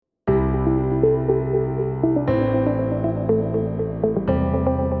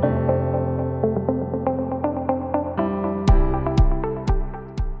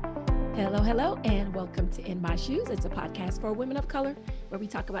Shoes. It's a podcast for women of color where we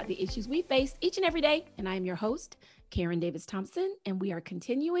talk about the issues we face each and every day. And I am your host, Karen Davis Thompson, and we are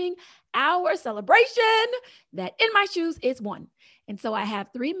continuing our celebration that In My Shoes is one. And so I have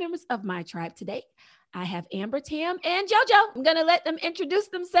three members of my tribe today. I have Amber, Tam, and JoJo. I'm going to let them introduce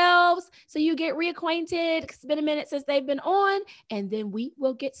themselves so you get reacquainted. It's been a minute since they've been on, and then we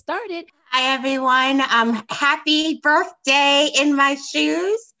will get started. Hi, everyone. Happy birthday, In My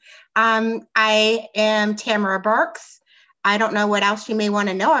Shoes. I am Tamara Burks. I don't know what else you may want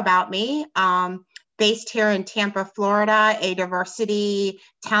to know about me. Based here in Tampa, Florida, a diversity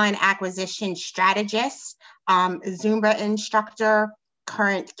talent acquisition strategist, Zumba instructor,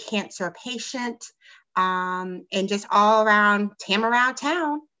 current cancer patient, and just all around Tam around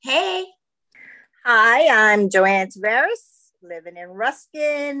town. Hey. Hi, I'm Joanne Tavares, living in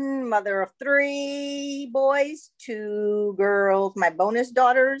Ruskin, mother of 3 boys, 2 girls, my bonus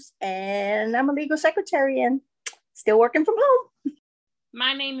daughters, and I'm a legal secretary and still working from home.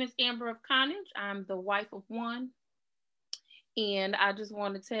 My name is Amber of Connage. I'm the wife of 1. And I just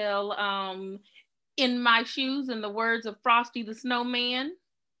want to tell, In My Shoes, in the words of Frosty the Snowman,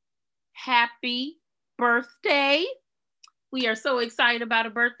 happy birthday. We are so excited about a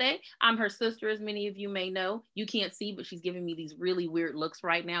birthday. I'm her sister, as many of you may know. You can't see, but she's giving me these really weird looks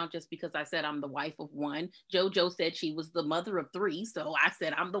right now just because I said I'm the wife of 1. JoJo said she was the mother of 3, so I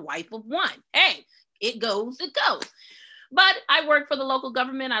said I'm the wife of 1. Hey, it goes. But I work for the local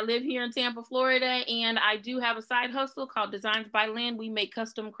government. I live here in Tampa, Florida, and I do have a side hustle called Designs by Lynn. We make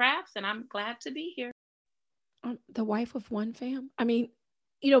custom crafts, and I'm glad to be here. The wife of 1, fam. I mean,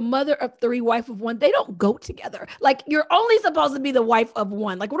 mother of 3, wife of 1, they don't go together. Like, you're only supposed to be the wife of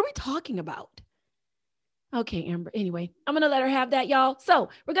 1. Like, what are we talking about? Okay, Amber. Anyway, I'm going to let her have that, y'all. So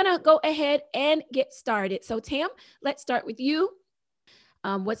we're going to go ahead and get started. So Tam, let's start with you.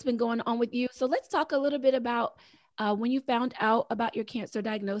 What's been going on with you? So let's talk a little bit about when you found out about your cancer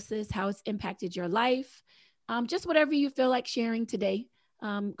diagnosis, how it's impacted your life, just whatever you feel like sharing today.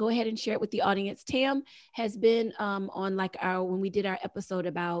 Go ahead and share it with the audience. Tam has been on when we did our episode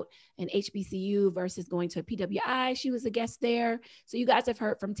about an HBCU versus going to a PWI. She was a guest there. So you guys have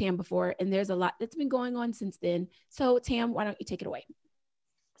heard from Tam before, and there's a lot that's been going on since then. So Tam, why don't you take it away?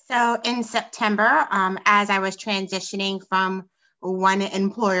 So in September, as I was transitioning from one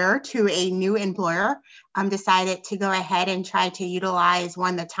employer to a new employer, decided to go ahead and try to utilize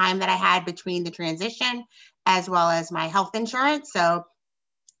the time that I had between the transition as well as my health insurance. So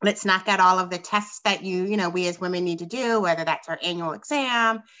let's knock out all of the tests that we as women need to do, whether that's our annual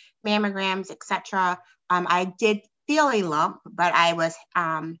exam, mammograms, etc. I did feel a lump, but I was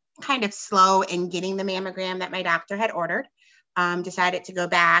kind of slow in getting the mammogram that my doctor had ordered. Decided to go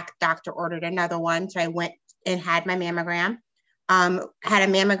back. Doctor ordered another one. So I went and had my mammogram. Had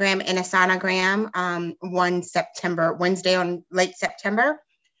a mammogram and a sonogram Wednesday on late September.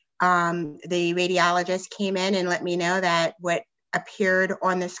 The radiologist came in and let me know that what appeared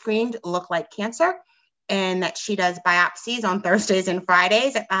on the screen looked like cancer and that she does biopsies on Thursdays and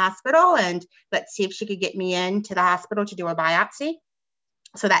Fridays at the hospital. And let's see if she could get me into the hospital to do a biopsy.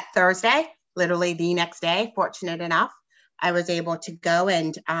 So that Thursday, literally the next day, fortunate enough, I was able to go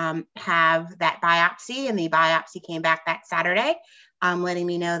and have that biopsy, and the biopsy came back that Saturday, letting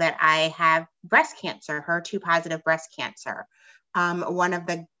me know that I have breast cancer, HER2 positive breast cancer. One of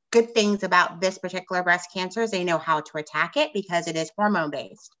the good things about this particular breast cancer is they know how to attack it because it is hormone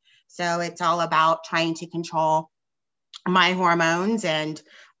based. So it's all about trying to control my hormones, and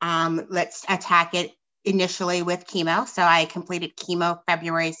let's attack it initially with chemo. So I completed chemo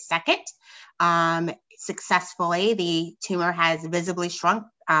February 2nd. Successfully. The tumor has visibly shrunk.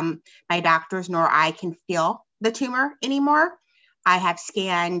 My doctors nor I can feel the tumor anymore. I have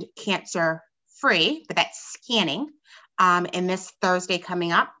scanned cancer free, but that's scanning. And this Thursday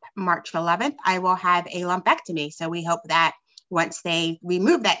coming up, March 11th, I will have a lumpectomy. So we hope that once they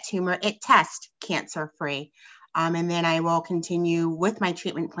remove that tumor, it tests cancer free. And then I will continue with my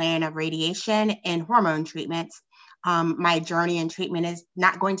treatment plan of radiation and hormone treatments. My journey in treatment is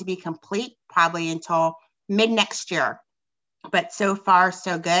not going to be complete probably until mid next year, but so far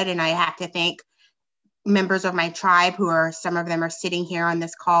so good. And I have to thank members of my tribe some of them are sitting here on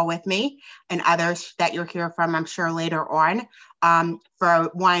this call with me, and others that you'll hear from, I'm sure, later on, for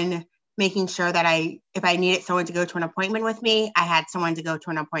one, making sure that if I needed someone to go to an appointment with me, I had someone to go to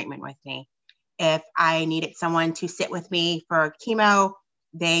an appointment with me. If I needed someone to sit with me for chemo,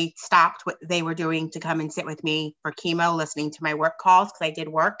 they stopped what they were doing to come and sit with me for chemo, listening to my work calls, because I did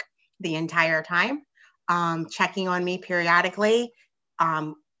work the entire time, checking on me periodically,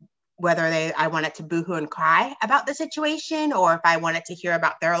 whether I wanted to boohoo and cry about the situation or if I wanted to hear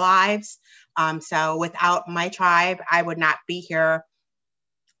about their lives. So without my tribe, I would not be here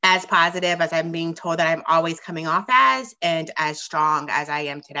as positive as I'm being told that I'm always coming off as, and as strong as I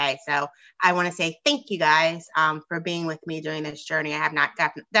am today. So I want to say thank you guys for being with me during this journey. I have not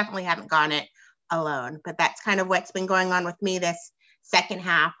definitely haven't gone it alone, but that's kind of what's been going on with me this second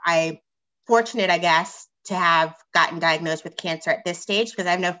half. I'm fortunate, I guess, to have gotten diagnosed with cancer at this stage because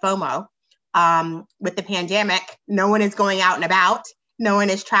I have no FOMO. With the pandemic, no one is going out and about. No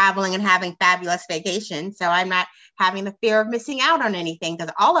one is traveling and having fabulous vacations. So I'm not having the fear of missing out on anything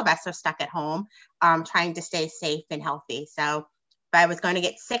because all of us are stuck at home trying to stay safe and healthy. So if I was going to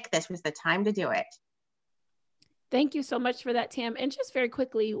get sick, this was the time to do it. Thank you so much for that, Tam. And just very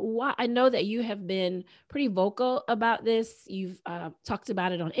quickly, I know that you have been pretty vocal about this. You've talked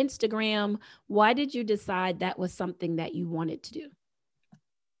about it on Instagram. Why did you decide that was something that you wanted to do?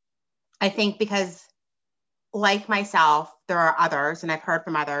 I think because, like myself, there are others, and I've heard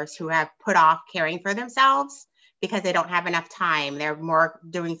from others who have put off caring for themselves because they don't have enough time. They're more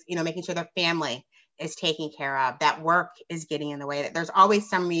doing, making sure their family is taken care of, that work is getting in the way, that there's always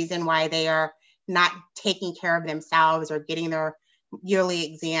some reason why they are not taking care of themselves or getting their yearly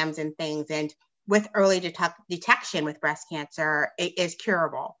exams and things. And with early detection with breast cancer, it is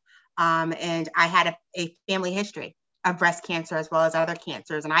curable. And I had a family history of breast cancer as well as other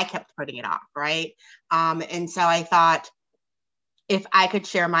cancers, and I kept putting it off, right? And so I thought if I could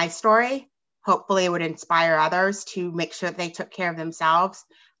share my story, hopefully it would inspire others to make sure that they took care of themselves.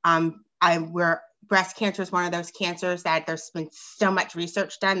 Breast cancer is one of those cancers that there's been so much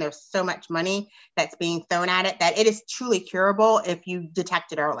research done, there's so much money that's being thrown at it, that it is truly curable if you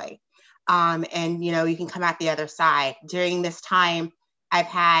detect it early. And you can come out the other side. During this time, I've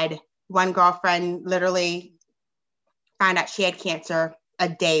had one girlfriend literally found out she had cancer a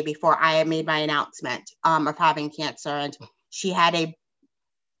day before I had made my announcement of having cancer. And she had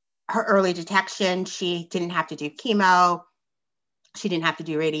her early detection. She didn't have to do chemo. She didn't have to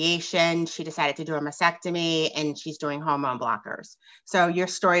do radiation. She decided to do a mastectomy, and she's doing hormone blockers. So your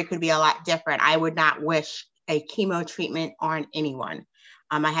story could be a lot different. I would not wish a chemo treatment on anyone.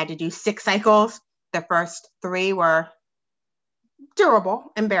 I had to do 6 cycles. The first 3 were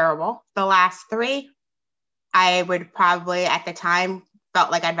durable and bearable. The last 3, I would probably at the time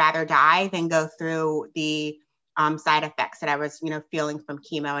felt like I'd rather die than go through the side effects that I was, feeling from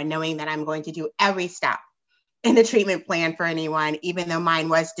chemo, and knowing that I'm going to do every step in the treatment plan for anyone, even though mine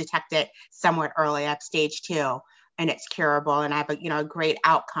was detected somewhat early, up stage 2, and it's curable, and I have a great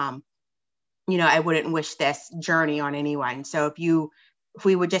outcome. I wouldn't wish this journey on anyone. So if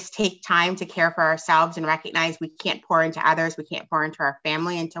we would just take time to care for ourselves and recognize we can't pour into others, we can't pour into our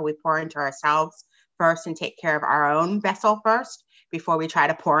family until we pour into ourselves first and take care of our own vessel first before we try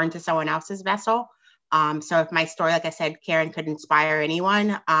to pour into someone else's vessel. So if my story, like I said, Karen, could inspire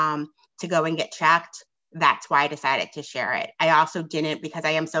anyone to go and get checked, that's why I decided to share it. I also didn't, because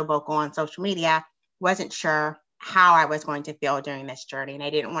I am so vocal on social media, wasn't sure how I was going to feel during this journey. And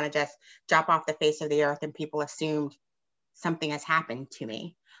I didn't want to just drop off the face of the earth and people assumed something has happened to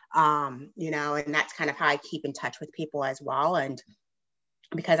me. And that's kind of how I keep in touch with people as well. And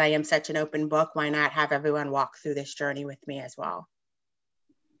because I am such an open book, why not have everyone walk through this journey with me as well?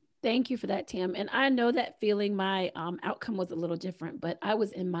 Thank you for that, Tam. And I know that feeling. My outcome was a little different, but I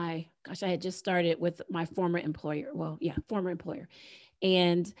was I had just started with my former employer. Former employer.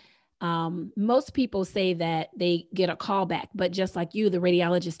 And most people say that they get a call back, but just like you, the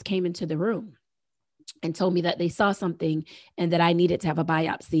radiologist came into the room and told me that they saw something and that I needed to have a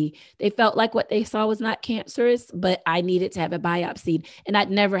biopsy. They felt like what they saw was not cancerous, but I needed to have it biopsied. And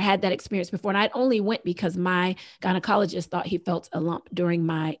I'd never had that experience before. And I only went because my gynecologist thought he felt a lump during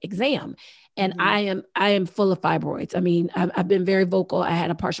my exam. And I am full of fibroids. I mean, I've been very vocal. I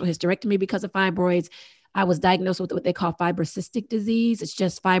had a partial hysterectomy because of fibroids. I was diagnosed with what they call fibrocystic disease. It's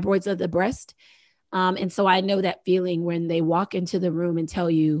just fibroids of the breast. And so I know that feeling when they walk into the room and tell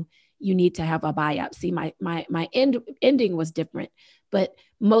you, you need to have a biopsy. My ending was different, but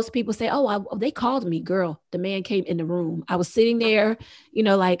most people say, they called me. Girl, the man came in the room. I was sitting there,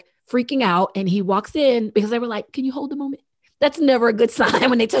 like freaking out, and he walks in because they were like, can you hold a moment? That's never a good sign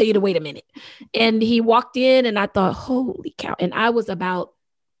when they tell you to wait a minute. And he walked in and I thought, holy cow. And I was about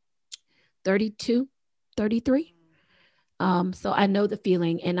 32, 33. So I know the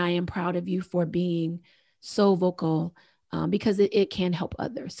feeling, and I am proud of you for being so vocal because it can help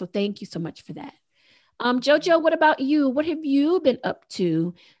others. So thank you so much for that. JoJo, what about you? What have you been up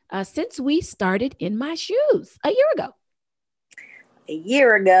to since we started In My Shoes a year ago? A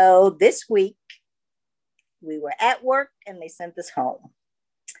year ago this week, we were at work and they sent us home.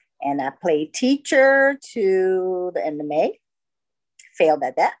 And I played teacher to the end of May, failed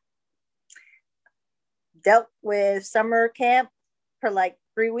at that. dealt with summer camp for like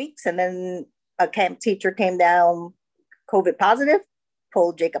 3 weeks, and then a camp teacher came down COVID positive,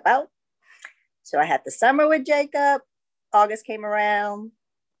 pulled Jacob out. So I had the summer with Jacob. August came around,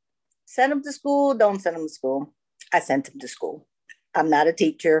 sent him to school, don't send him to school. I sent him to school. I'm not a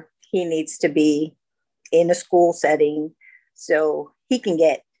teacher. He needs to be in a school setting so he can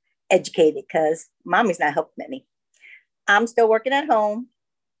get educated, because mommy's not helping any. I'm still working at home.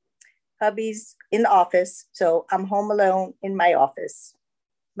 Hubby's in the office, so I'm home alone in my office.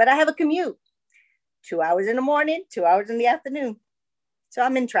 But I have a commute, 2 hours in the morning, 2 hours in the afternoon. So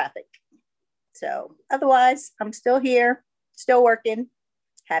I'm in traffic. So otherwise, I'm still here, still working.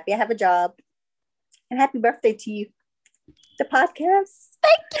 Happy I have a job. And happy birthday to you, the podcast.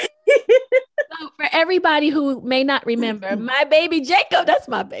 Thank you. So for everybody who may not remember, my baby Jacob, that's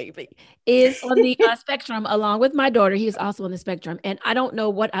my baby, is on the spectrum along with my daughter. He is also on the spectrum. And I don't know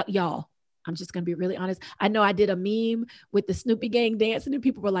what, y'all, I'm just going to be really honest. I know I did a meme with the Snoopy gang dancing and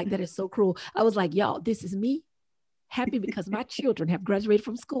people were like, that is so cruel. I was like, y'all, this is me. Happy because my children have graduated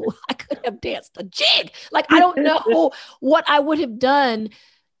from school. I could have danced a jig. Like, I don't know what I would have done,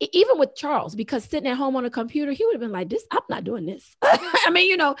 even with Charles, because sitting at home on a computer, he would have been like, this, I'm not doing this. I mean,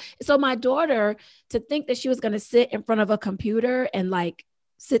 you know, so my daughter, to think that she was going to sit in front of a computer and like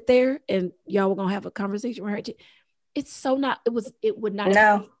sit there and y'all were going to have a conversation with her. It's so not, it would not.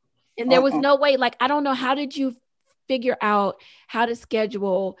 No. And there was no way, like, I don't know, how did you figure out how to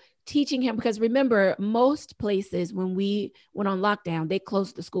schedule teaching him? Because remember, most places when we went on lockdown, they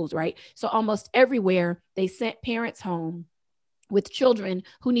closed the schools, right? So almost everywhere they sent parents home with children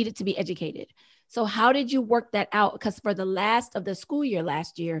who needed to be educated. So how did you work that out? Because for the last of the school year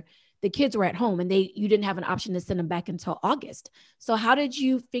last year, the kids were at home and you didn't have an option to send them back until August. So how did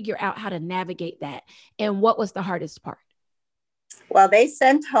you figure out how to navigate that? And what was the hardest part? Well, they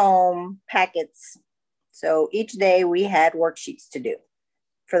sent home packets. So each day we had worksheets to do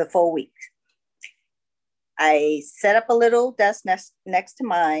for the full week. I set up a little desk next to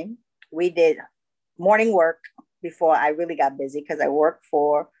mine. We did morning work before I really got busy, because I work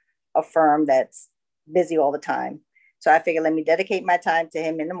for a firm that's busy all the time. So I figured, let me dedicate my time to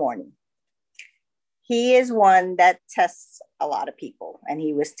him in the morning. He is one that tests a lot of people, and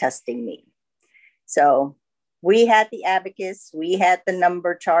he was testing me. So we had the abacus, we had the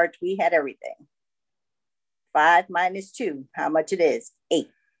number chart, we had everything. 5 minus 2, how much it is? 8.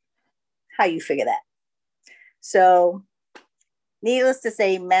 How you figure that? So needless to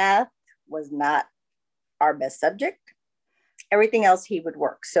say, math was not our best subject. Everything else he would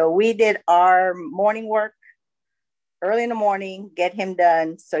work. So we did our morning work early in the morning, get him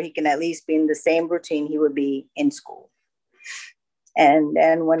done so he can at least be in the same routine he would be in school. And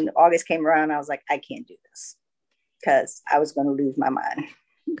then when August came around, I was like, I can't do this, because I was going to lose my mind.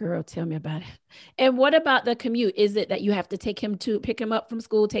 Girl, tell me about it. And what about the commute? Is it that you have to pick him up from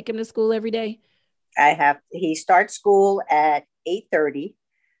school, take him to school every day? He starts school at 8:30.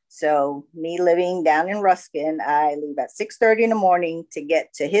 So me living down in Ruskin, I leave at 6:30 in the morning to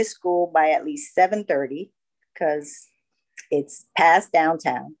get to his school by at least 7:30, because it's past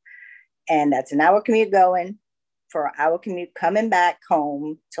downtown. And that's an hour commute going, for an hour commute coming back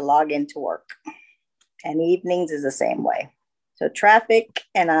home to log into work. And evenings is the same way. So traffic,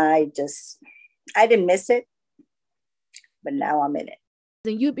 and I didn't miss it, but now I'm in it.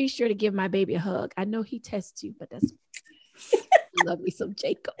 Then you be sure to give my baby a hug. I know he tests you, but that's love me some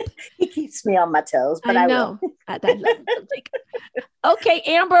Jacob. He keeps me on my toes, but I know. I love me some Jacob. Okay,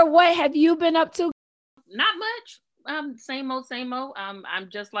 Amber, what have you been up to? Not much. Same old. I'm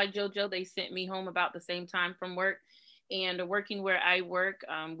just like JoJo. They sent me home about the same time from work. And working where I work,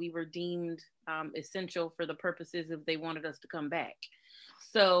 we were deemed essential for the purposes if they wanted us to come back.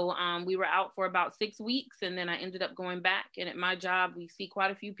 So we were out for about 6 weeks, and then I ended up going back. And at my job, we see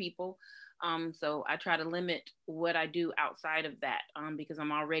quite a few people. So I try to limit what I do outside of that, because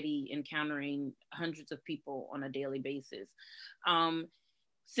I'm already encountering hundreds of people on a daily basis.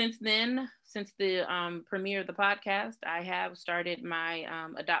 Since the premiere of the podcast, I have started my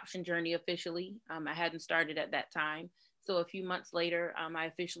adoption journey officially. I hadn't started at that time. So a few months later, I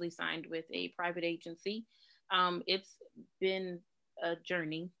officially signed with a private agency. It's been a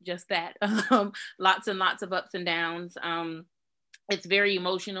journey, just that. Lots and lots of ups and downs. It's very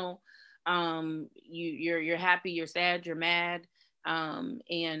emotional. You're happy, you're sad, you're mad,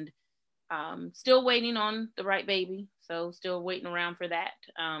 and still waiting on the right baby. So still waiting around for that.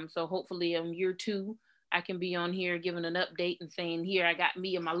 So hopefully in year 2, I can be on here giving an update and saying, here, I got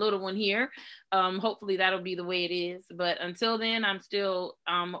me and my little one here. Hopefully that'll be the way it is. But until then, I'm still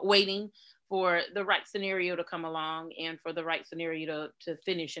waiting for the right scenario to come along and for the right scenario to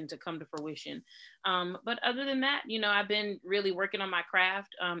finish and to come to fruition. But other than that, you know, I've been really working on my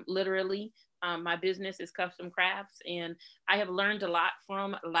craft, literally. My business is custom crafts, and I have learned a lot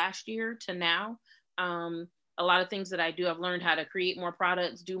from last year to now. A lot of things that I do, I've learned how to create more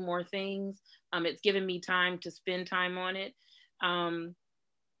products, do more things. It's given me time to spend time on it.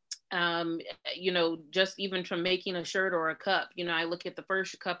 You know, just even from making a shirt or a cup, you know, I look at the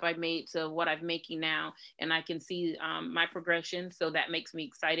first cup I made to what I'm making now, and I can see my progression. So that makes me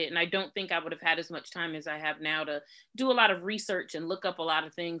excited. And I don't think I would have had as much time as I have now to do a lot of research and look up a lot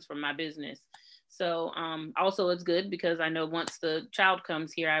of things from my business. So also it's good because I know once the child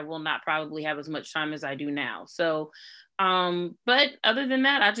comes here, I will not probably have as much time as I do now. So, but other than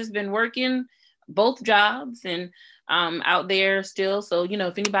that, I've just been working both jobs and out there still. So, you know,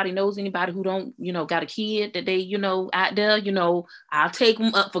 if anybody knows anybody who don't, you know, got a kid that they, you know, out there, you know, I'll take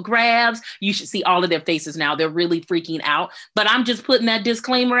them up for grabs. You should see all of their faces now. They're really freaking out. But I'm just putting that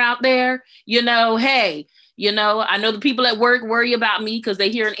disclaimer out there, you know, hey, you know, I know the people at work worry about me because they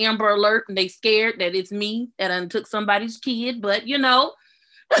hear an Amber Alert and they scared that it's me that I took somebody's kid. But, you know,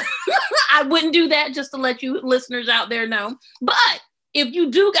 I wouldn't do that, just to let you listeners out there know. But if you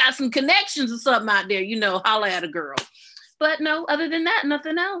do got some connections or something out there, you know, holla at a girl. But no, other than that,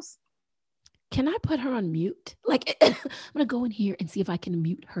 nothing else. Can I put her on mute? Like, I'm going to go in here and see if I can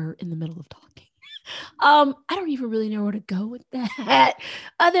mute her in the middle of talking. I don't even really know where to go with that,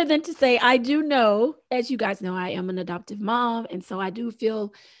 other than to say, I do know, as you guys know, I am an adoptive mom. And so I do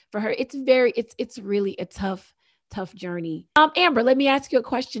feel for her. It's really a tough journey. Amber, let me ask you a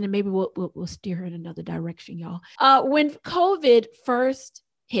question, and maybe we'll steer her in another direction, y'all. When COVID first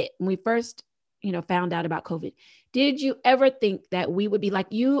hit, when we first, you know, found out about COVID, did you ever think that we would be like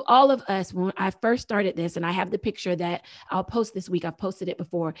you, all of us, when I first started this? And I have the picture that I'll post this week. I've posted it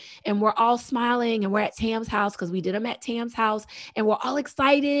before, and we're all smiling, and we're at Tam's house because we did them at Tam's house, and we're all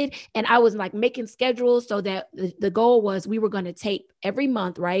excited. And I was like making schedules so that the goal was we were going to tape every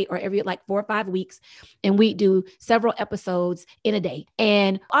month, right? Or every like 4 or 5 weeks. And we do several episodes in a day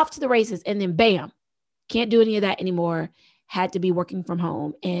and off to the races. And then bam, can't do any of that anymore. Had to be working from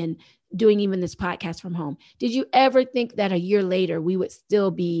home and doing even this podcast from home. Did you ever think that a year later we would still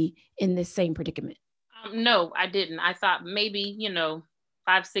be in this same predicament? No, I didn't. I thought maybe, you know,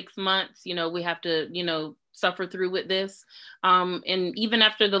 5-6 months, you know, we have to, you know, suffer through with this. And even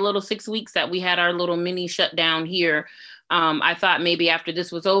after the little 6 weeks that we had our little mini shutdown here, I thought maybe after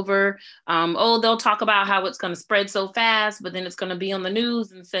this was over, they'll talk about how it's going to spread so fast, but then it's going to be on the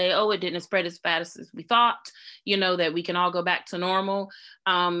news and say, oh, it didn't spread as fast as we thought, you know, that we can all go back to normal.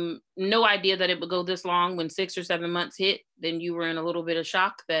 No idea that it would go this long. When 6 or 7 months hit, then you were in a little bit of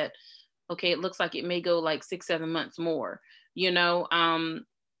shock that, okay, it looks like it may go like 6-7 months more, you know.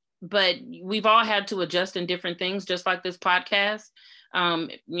 But we've all had to adjust in different things, just like this podcast.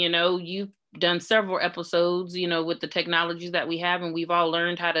 You know, you've done several episodes, you know, with the technologies that we have, and we've all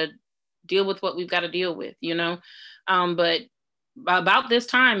learned how to deal with what we've got to deal with, you know. But about this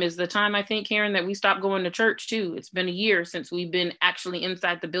time is the time, I think, Karen, that we stopped going to church too. It's been a year since we've been actually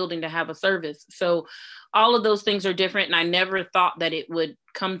inside the building to have a service. So all of those things are different, and I never thought that it would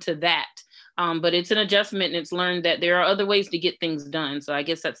come to that. But it's an adjustment, and it's learned that there are other ways to get things done. So I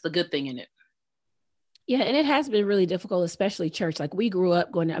guess that's the good thing in it. Yeah. And it has been really difficult, especially church. Like we grew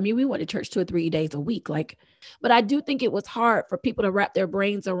up going, we went to church 2 or 3 days a week. Like, but I do think it was hard for people to wrap their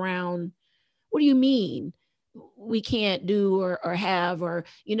brains around, what do you mean we can't do or have, or,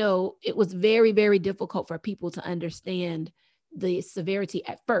 you know, it was very, very difficult for people to understand the severity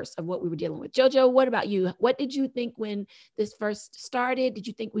at first of what we were dealing with. JoJo, what about you? What did you think when this first started? Did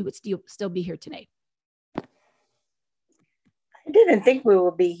you think we would still be here today? I didn't think we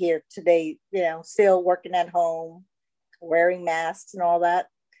would be here today, you know, still working at home, wearing masks and all that,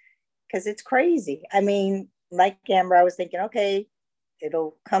 because it's crazy. I mean, like Amber, I was thinking, okay,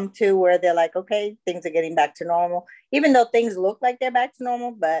 it'll come to where they're like, okay, things are getting back to normal, even though things look like they're back to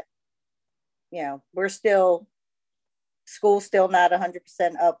normal, but, you know, school's still not 100%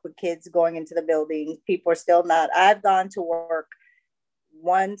 up with kids going into the buildings. People are still not. I've gone to work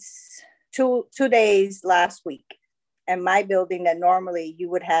two days last week. And my building that normally you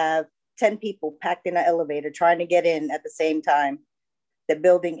would have 10 people packed in an elevator trying to get in at the same time, the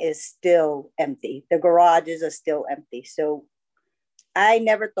building is still empty. The garages are still empty. So I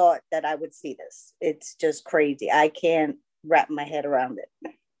never thought that I would see this. It's just crazy. I can't wrap my head around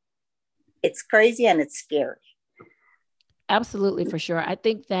it. It's crazy and it's scary. Absolutely, for sure. I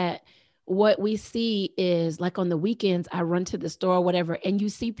think that what we see is like on the weekends, I run to the store or whatever, and you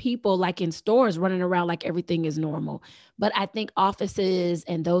see people like in stores running around like everything is normal. But I think offices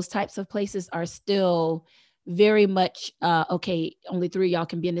and those types of places are still very much, okay, only 3 of y'all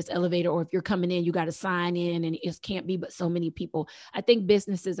can be in this elevator, or if you're coming in, you got to sign in and it can't be but so many people. I think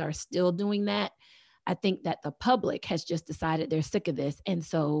businesses are still doing that. I think that the public has just decided they're sick of this. And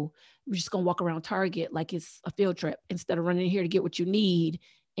so we're just going to walk around Target like it's a field trip instead of running in here to get what you need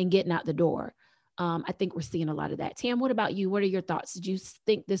and getting out the door. I think we're seeing a lot of that. Tam, what about you? What are your thoughts? Did you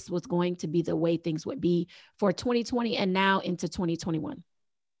think this was going to be the way things would be for 2020 and now into 2021?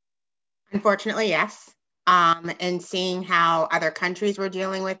 Unfortunately, yes. And seeing how other countries were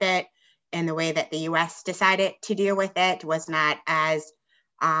dealing with it and the way that the US decided to deal with it was not as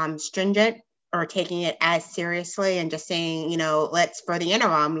stringent or taking it as seriously and just saying, let's for the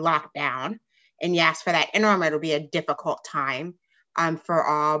interim lockdown. And yes, for that interim, it'll be a difficult time for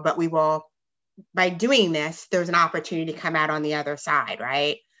all, but we will, by doing this, there's an opportunity to come out on the other side,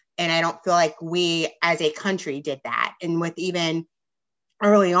 right? And I don't feel like we as a country did that. And with even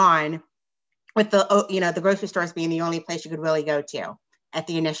early on, with the grocery stores being the only place you could really go to at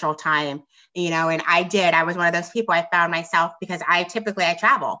the initial time, and I was one of those people. I found myself, because I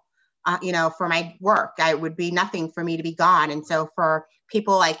travel, for my work. It would be nothing for me to be gone. And so for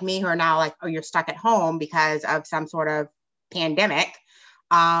people like me who are now like, oh, you're stuck at home because of some sort of pandemic,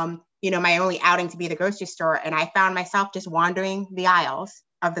 my only outing to be the grocery store. And I found myself just wandering the aisles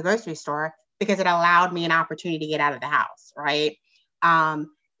of the grocery store because it allowed me an opportunity to get out of the house, right?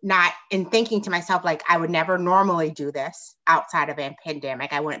 Not in thinking to myself, like, I would never normally do this outside of a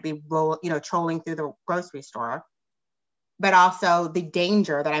pandemic. I wouldn't be, trolling through the grocery store, but also the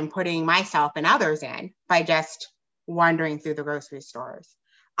danger that I'm putting myself and others in by just wandering through the grocery stores.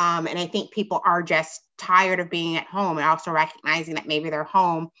 And I think people are just tired of being at home and also recognizing that maybe they're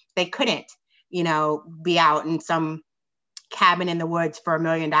home. They couldn't, be out in some cabin in the woods for $1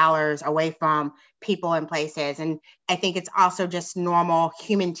 million away from people and places. And I think it's also just normal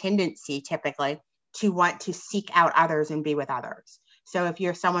human tendency typically to want to seek out others and be with others. So if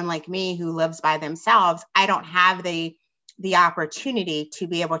you're someone like me who lives by themselves, I don't have the opportunity to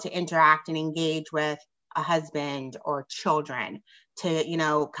be able to interact and engage with a husband or children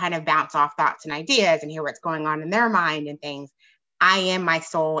to, kind of bounce off thoughts and ideas and hear what's going on in their mind and things. I am my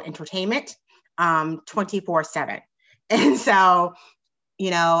sole entertainment 24/7. And so,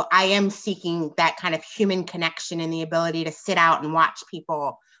 I am seeking that kind of human connection and the ability to sit out and watch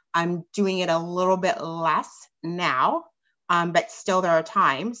people. I'm doing it a little bit less now, but still there are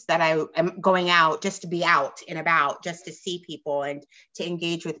times that I am going out just to be out and about, just to see people and to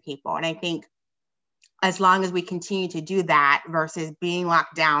engage with people. And I think as long as we continue to do that versus being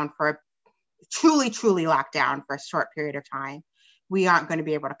locked down truly locked down for a short period of time, we aren't going to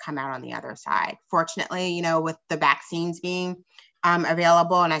be able to come out on the other side. Fortunately, with the vaccines being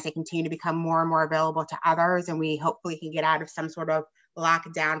available, and as they continue to become more and more available to others, and we hopefully can get out of some sort of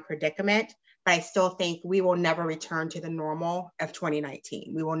lockdown predicament, but I still think we will never return to the normal of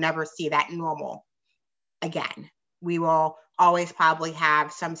 2019. We will never see that normal again. We will always probably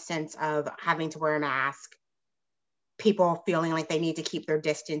have some sense of having to wear a mask, people feeling like they need to keep their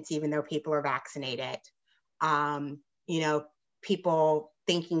distance even though people are vaccinated. People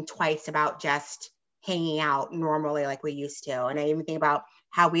thinking twice about just hanging out normally like we used to. And I even think about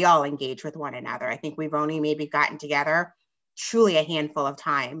how we all engage with one another. I think we've only maybe gotten together truly a handful of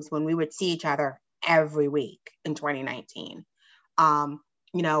times when we would see each other every week in 2019.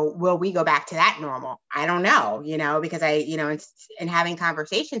 Will we go back to that normal? I don't know, because in having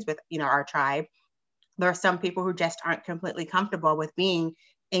conversations with, our tribe, there are some people who just aren't completely comfortable with being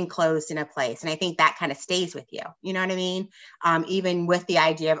enclosed in a place. And I think that kind of stays with you. You know what I mean? Even with the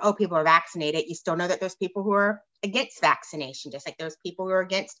idea of, people are vaccinated, you still know that there's people who are against vaccination, just like there's people who are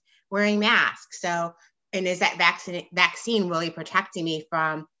against wearing masks. So, and is that vaccine really protecting me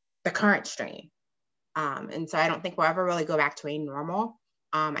from the current strain? And so I don't think we'll ever really go back to a normal.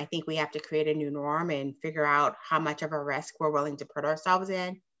 I think we have to create a new norm and figure out how much of a risk we're willing to put ourselves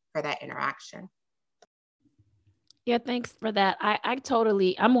in for that interaction. Yeah, thanks for that.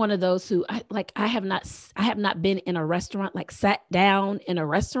 I'm one of those who I have not been in a restaurant, like sat down in a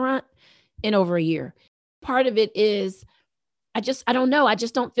restaurant in over a year. Part of it is I don't know. I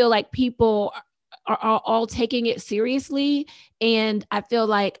just don't feel like people are all taking it seriously. And I feel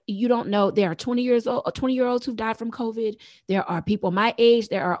like you don't know, there are 20-year-olds who've died from COVID. There are people my age,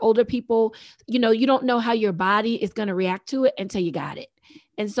 there are older people, you don't know how your body is going to react to it until you got it.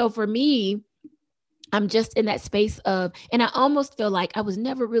 And so for me, I'm just in that space of, and I almost feel like I was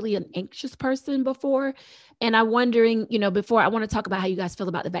never really an anxious person before. And I'm wondering, before I want to talk about how you guys feel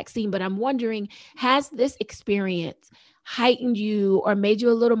about the vaccine, but I'm wondering, has this experience heightened you or made you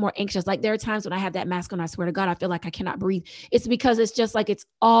a little more anxious? Like there are times when I have that mask on, I swear to God, I feel like I cannot breathe. It's because it's just like, it's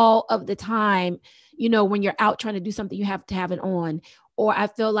all of the time, when you're out trying to do something, you have to have it on. Or I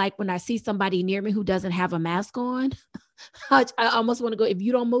feel like when I see somebody near me who doesn't have a mask on, I almost want to go, if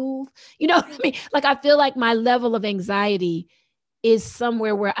you don't move, you know what I mean? Like, I feel like my level of anxiety is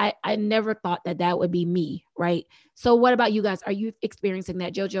somewhere where I never thought that would be me. Right. So what about you guys? Are you experiencing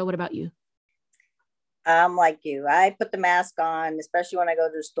that? JoJo, what about you? I'm like you. I put the mask on, especially when I go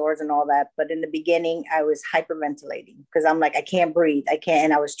to the stores and all that. But in the beginning, I was hyperventilating because I'm like, I can't breathe. I can't.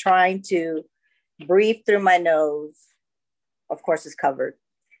 And I was trying to breathe through my nose. Of course, it's covered.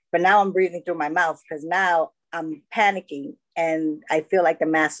 But now I'm breathing through my mouth because now I'm panicking and I feel like the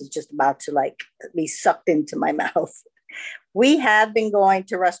mask is just about to like be sucked into my mouth. We have been going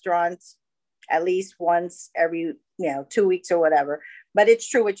to restaurants at least once every, 2 weeks or whatever. But it's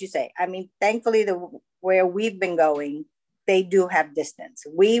true what you say. I mean, thankfully, where we've been going, they do have distance.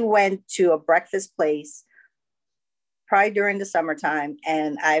 We went to a breakfast place probably during the summertime,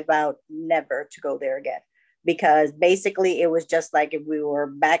 and I vowed never to go there again because basically it was just like if we were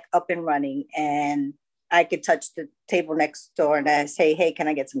back up and running and I could touch the table next door and I say, hey, can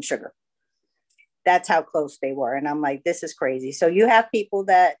I get some sugar? That's how close they were. And I'm like, this is crazy. So you have people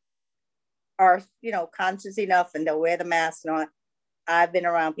that are, conscious enough and they'll wear the mask and all. I've been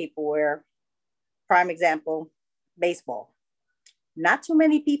around people where, prime example, baseball. Not too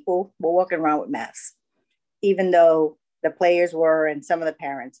many people were walking around with masks, even though the players were and some of the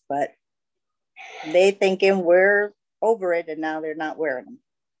parents, but they thinking we're over it and now they're not wearing them.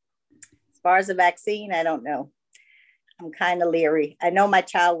 As far as the vaccine, I don't know. I'm kind of leery. I know my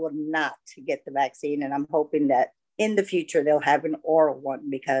child will not get the vaccine, and I'm hoping that in the future they'll have an oral one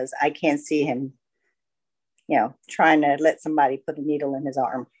because I can't see him, trying to let somebody put a needle in his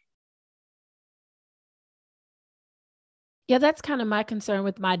arm. Yeah, that's kind of my concern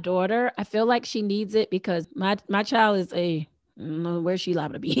with my daughter. I feel like she needs it because my child is I don't know where she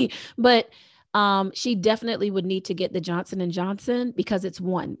liable to be, but she definitely would need to get the Johnson & Johnson because it's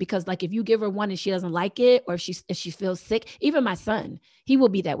one. Because like if you give her one and she doesn't like it, or if she feels sick, even my son, he will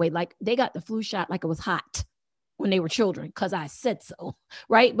be that way. Like they got the flu shot like it was hot when they were children because I said so,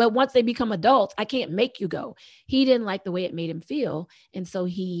 right? But once they become adults, I can't make you go. He didn't like the way it made him feel, and so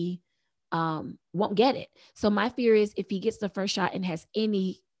he won't get it. So my fear is if he gets the first shot and has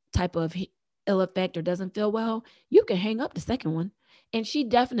any type of ill effect or doesn't feel well, you can hang up the second one. And she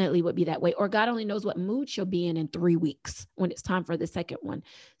definitely would be that way. Or God only knows what mood she'll be in 3 weeks when it's time for the second one.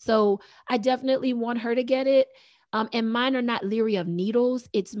 So I definitely want her to get it. And mine are not leery of needles.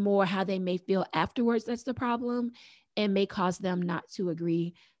 It's more how they may feel afterwards. That's the problem, and may cause them not to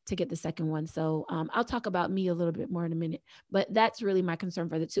agree to get the second one. So I'll talk about me a little bit more in a minute, but that's really my concern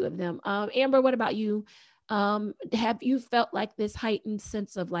for the two of them. Amber, what about you? Have you felt like this heightened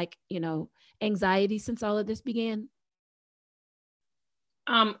sense of anxiety since all of this began?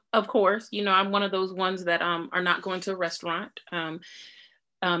 Of course, I'm one of those ones that are not going to a restaurant.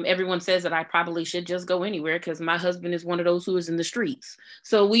 Everyone says that I probably should just go anywhere because my husband is one of those who is in the streets.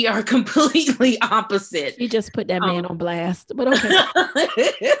 So we are completely opposite. You just put that man on blast, but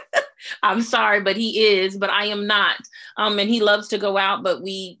okay. I'm sorry, but he is, but I am not. And he loves to go out, but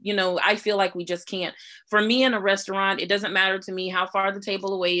I feel like we just can't. For me in a restaurant, it doesn't matter to me how far the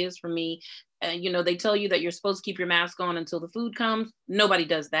table away is from me. They tell you that you're supposed to keep your mask on until the food comes. Nobody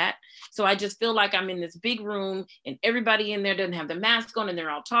does that. So I just feel like I'm in this big room and everybody in there doesn't have the mask on and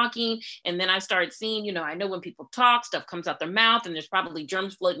they're all talking. And then I start seeing, I know when people talk, stuff comes out their mouth and there's probably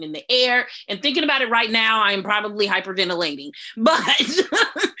germs floating in the air. And thinking about it right now, I'm probably hyperventilating, but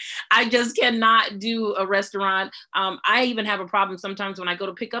I just cannot do a restaurant. I even have a problem sometimes when I go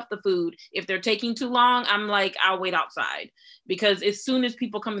to pick up the food. If they're taking too long, I'm like, I'll wait outside. Because as soon as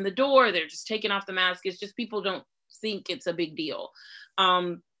people come in the door, they're just taking off the mask. It's just people don't think it's a big deal.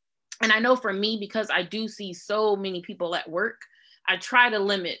 And I know for me, because I do see so many people at work, I try to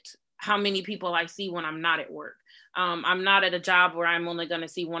limit how many people I see when I'm not at work. I'm not at a job where I'm only going to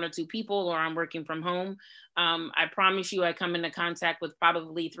see 1 or 2 people, or I'm working from home. I promise you, I come into contact with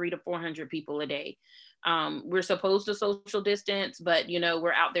probably 300 to 400 people a day. We're supposed to social distance, but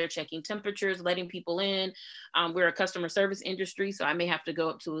we're out there checking temperatures, letting people in. We're a customer service industry, so I may have to go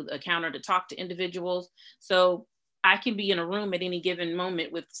up to a counter to talk to individuals. So I can be in a room at any given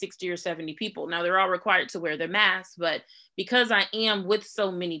moment with 60 or 70 people. Now they're all required to wear their masks, but because I am with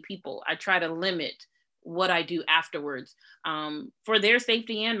so many people, I try to limit what I do afterwards, for their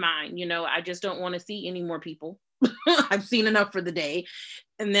safety and mine. I just don't want to see any more people. I've seen enough for the day.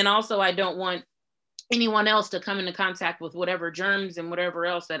 And then also, I don't want anyone else to come into contact with whatever germs and whatever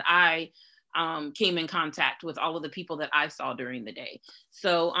else that I came in contact with, all of the people that I saw during the day.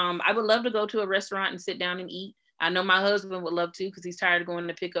 So I would love to go to a restaurant and sit down and eat. I know my husband would love to, because he's tired of going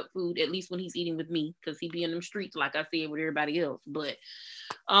to pick up food, at least when he's eating with me, because he be in them streets, like I said, with everybody else. But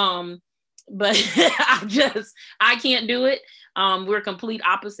I can't do it. We're complete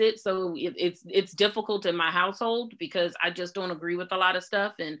opposite. So it's difficult in my household, because I just don't agree with a lot of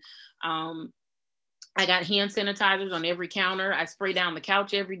stuff. And I got hand sanitizers on every counter. I spray down the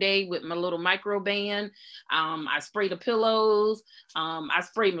couch every day with my little Microban. I spray the pillows. I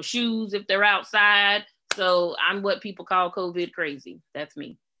spray my shoes if they're outside. So I'm what people call COVID crazy. That's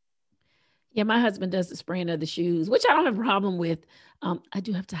me. Yeah, my husband does the spraying of the shoes, which I don't have a problem with. I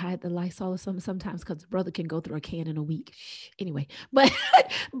do have to hide the Lysol or something sometimes, because brother can go through a can in a week. Anyway, but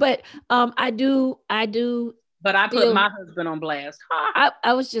I do. But I put my husband on blast.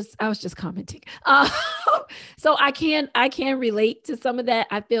 I was just commenting. So I can relate to some of that.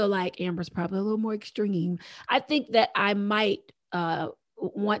 I feel like Amber's probably a little more extreme. I think that I might,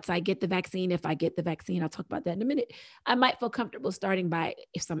 once I get the vaccine, if I get the vaccine, I'll talk about that in a minute, I might feel comfortable starting by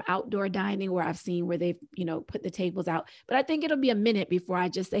some outdoor dining, where I've seen where they've, put the tables out. But I think it'll be a minute before I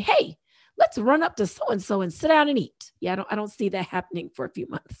just say, hey, let's run up to so-and-so and sit down and eat. Yeah, I don't see that happening for a few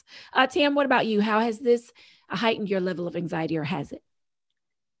months. Tam, what about you? How has this heightened your level of anxiety, or has it?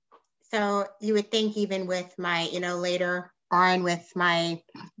 So you would think, even with my, later on with my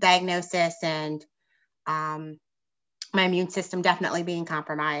diagnosis and my immune system definitely being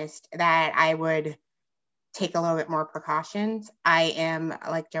compromised, that I would take a little bit more precautions. I am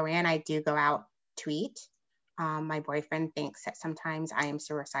like Joanne, I do go out to eat. My boyfriend thinks that sometimes I am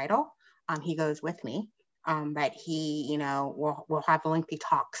suicidal. He goes with me, but he, we'll have lengthy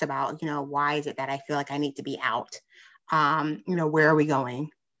talks about, why is it that I feel like I need to be out? Where are we going?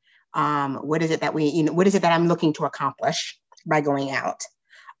 What is it that what is it that I'm looking to accomplish by going out?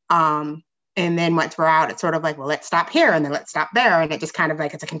 And then once we're out, it's sort of like, well, let's stop here and then let's stop there. And it just kind of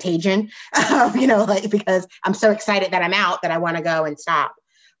like, it's a contagion, because I'm so excited that I'm out that I want to go and stop.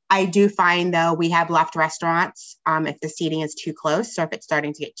 I do find, though, we have left restaurants if the seating is too close. So if it's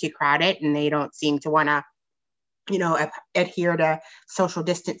starting to get too crowded and they don't seem to want to, adhere to social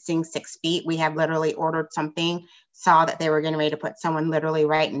distancing 6 feet, we have literally ordered something, saw that they were getting ready to put someone literally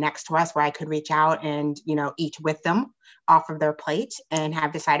right next to us where I could reach out and, eat with them off of their plate, and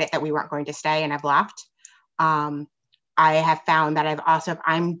have decided that we weren't going to stay, and I've left. I have found that if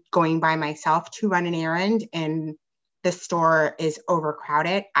I'm going by myself to run an errand and the store is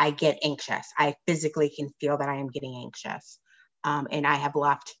overcrowded, I get anxious. I physically can feel that I am getting anxious. And I have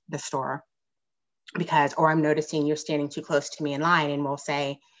left the store or I'm noticing you're standing too close to me in line, and we'll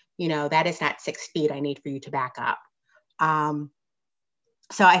say, that is not 6 feet. I need for you to back up.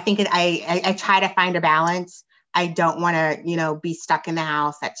 So I think I try to find a balance. I don't want to, be stuck in the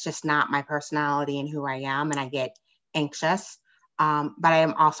house. That's just not my personality and who I am. And I get anxious. But I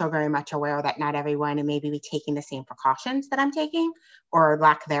am also very much aware that not everyone may be taking the same precautions that I'm taking, or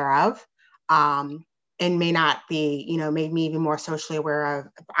lack thereof, and may not be, made me even more socially aware of,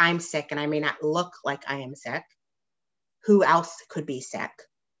 if I'm sick and I may not look like I am sick, who else could be sick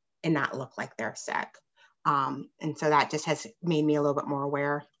and not look like they're sick. And so that just has made me a little bit more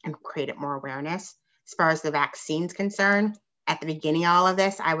aware and created more awareness. As far as the vaccine's concerned, at the beginning of all of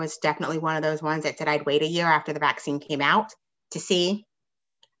this, I was definitely one of those ones that said I'd wait a year after the vaccine came out to see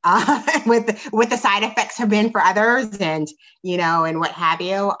what the side effects have been for others, and and what have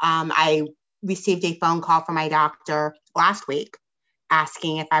you. I received a phone call from my doctor last week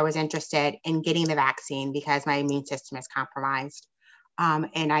asking if I was interested in getting the vaccine because my immune system is compromised.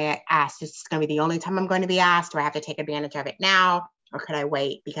 And I asked, is this going to be the only time I'm going to be asked? Do I have to take advantage of it now, or could I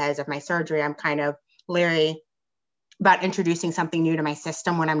wait? Because of my surgery, I'm kind of leery about introducing something new to my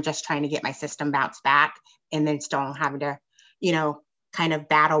system when I'm just trying to get my system bounced back, and then still having to, kind of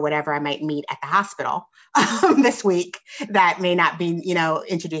battle whatever I might meet at the hospital this week that may not be,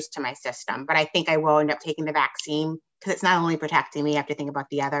 introduced to my system. But I think I will end up taking the vaccine, because it's not only protecting me, I have to think about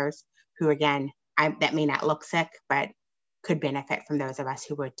the others who, again, that may not look sick, but could benefit from those of us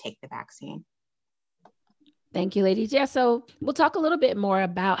who would take the vaccine. Thank you, ladies. Yeah, so we'll talk a little bit more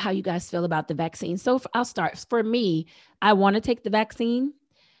about how you guys feel about the vaccine. So I'll start. For me, I want to take the vaccine.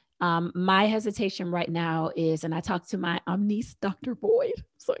 My hesitation right now is, and I talked to my niece, Dr. Boyd. I'm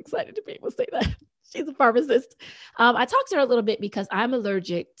so excited to be able to say that. She's a pharmacist. I talked to her a little bit because I'm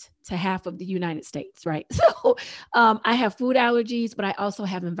allergic to half of the United States, right? So I have food allergies, but I also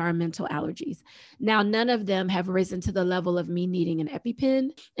have environmental allergies. Now, none of them have risen to the level of me needing an EpiPen.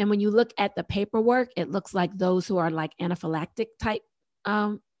 And when you look at the paperwork, it looks like those who are like anaphylactic type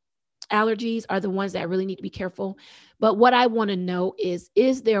allergies are the ones that really need to be careful. But what I want to know is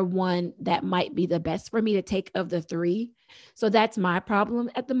there one that might be the best for me to take of the three? So that's my problem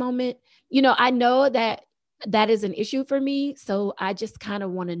at the moment. I know that is an issue for me. So I just kind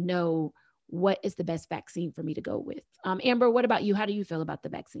of want to know what is the best vaccine for me to go with. Amber, what about you? How do you feel about the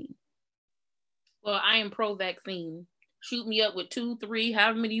vaccine? Well, I am pro-vaccine. Shoot me up with 2, 3,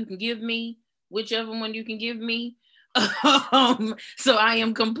 however many you can give me, whichever one you can give me. So I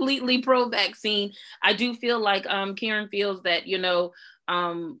am completely pro-vaccine. I do feel like Karen feels that,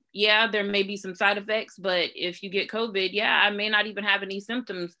 there may be some side effects, but if you get COVID, I may not even have any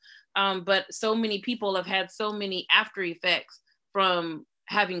symptoms. But so many people have had so many after effects from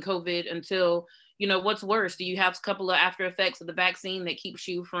having COVID until, what's worse? Do you have a couple of after effects of the vaccine that keeps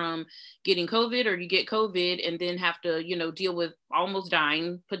you from getting COVID, or you get COVID and then have to, deal with almost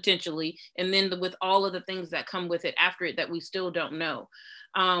dying potentially. And then with all of the things that come with it after it that we still don't know.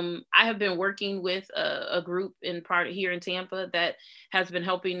 I have been working with a group here in Tampa that has been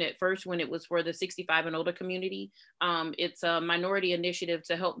helping at first when it was for the 65 and older community. It's a minority initiative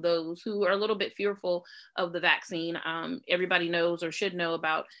to help those who are a little bit fearful of the vaccine. Everybody knows or should know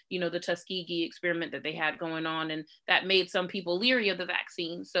about, the Tuskegee experiment that they had going on, and that made some people leery of the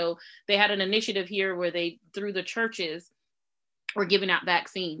vaccine. So they had an initiative here where they, through the churches, were giving out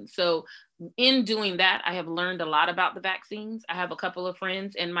vaccines. So in doing that, I have learned a lot about the vaccines. I have a couple of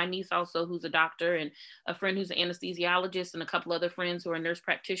friends, and my niece also, who's a doctor, and a friend who's an anesthesiologist, and a couple other friends who are nurse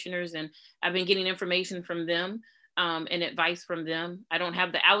practitioners. And I've been getting information from them and advice from them. I don't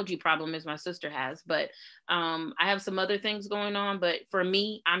have the allergy problem as my sister has, but I have some other things going on. But for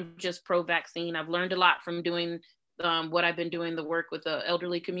me, I'm just pro-vaccine. I've learned a lot from doing what I've been doing, the work with the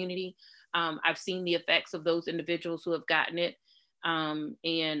elderly community. I've seen the effects of those individuals who have gotten it.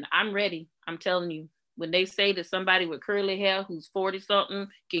 And I'm ready. I'm telling you, when they say that somebody with curly hair who's 40 something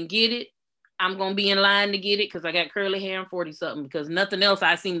can get it, I'm going to be in line to get it because I got curly hair and 40 something, because nothing else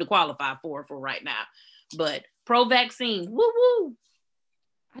I seem to qualify for right now. But pro-vaccine, woo woo.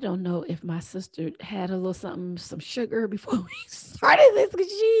 I don't know if my sister had a little something, some sugar before we started this, because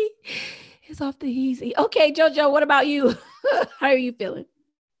she is off the easy. Okay, JoJo, what about you? How are you feeling?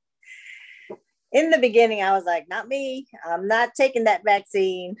 In the beginning, I was like, not me. I'm not taking that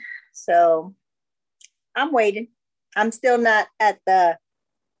vaccine. So I'm waiting. I'm still not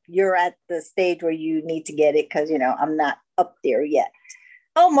you're at the stage where you need to get it, because, I'm not up there yet.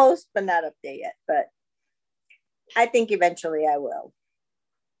 Almost, but not up there yet. But I think eventually I will.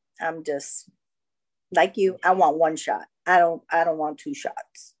 I'm just like you. I want one shot. I don't want 2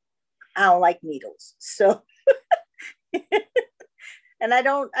 shots. I don't like needles. So and I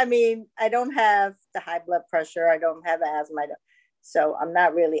don't have the high blood pressure. I don't have asthma. So I'm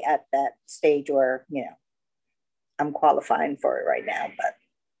not really at that stage where, I'm qualifying for it right now. But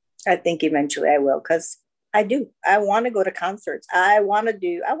I think eventually I will, because I do. I want to go to concerts. I want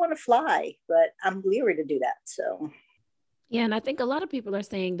to fly, but I'm leery to do that. So. Yeah. And I think a lot of people are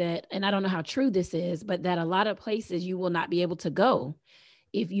saying that, and I don't know how true this is, but that a lot of places you will not be able to go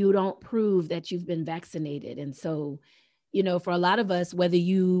if you don't prove that you've been vaccinated. And so, for a lot of us, whether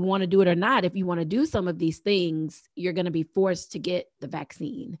you want to do it or not, if you want to do some of these things, you're going to be forced to get the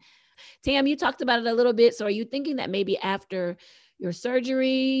vaccine. Tam, you talked about it a little bit. So are you thinking that maybe after your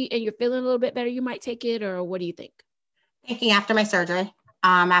surgery and you're feeling a little bit better, you might take it, or what do you think? Thinking after my surgery,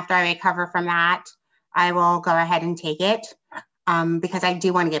 after I recover from that, I will go ahead and take it because I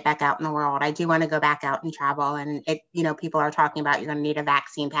do want to get back out in the world. I do want to go back out and travel. And people are talking about you're going to need a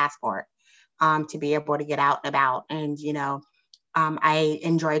vaccine passport to be able to get out and about. And, I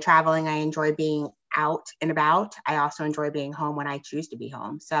enjoy traveling. I enjoy being out and about. I also enjoy being home when I choose to be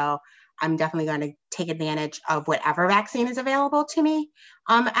home. So I'm definitely going to take advantage of whatever vaccine is available to me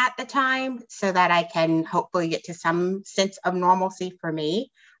at the time, so that I can hopefully get to some sense of normalcy for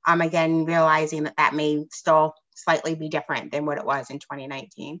me. Again, realizing that may still slightly be different than what it was in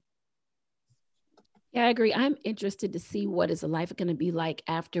 2019. Yeah, I agree. I'm interested to see what is life going to be like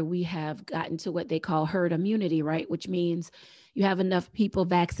after we have gotten to what they call herd immunity, right? Which means you have enough people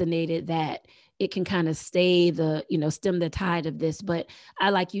vaccinated that it can kind of stay stem the tide of this. But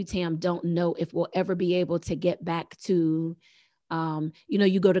I, like you, Tam, don't know if we'll ever be able to get back to,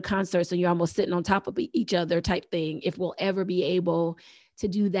 you go to concerts and you're almost sitting on top of each other type thing. If we'll ever be able to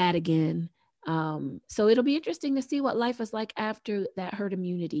do that again. So it'll be interesting to see what life is like after that herd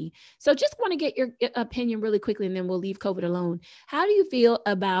immunity. So just want to get your opinion really quickly, and then we'll leave COVID alone. How do you feel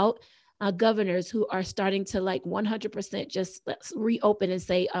about governors who are starting to like 100% just let's reopen and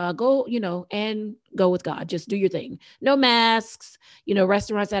say, go, and go with God, just do your thing. No masks,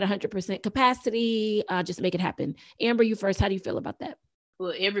 restaurants at 100% capacity, just make it happen. Amber, you first. How do you feel about that?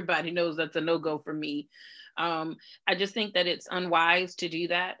 Well, everybody knows that's a no-go for me. I just think that it's unwise to do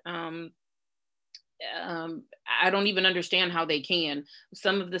that. I don't even understand how they can.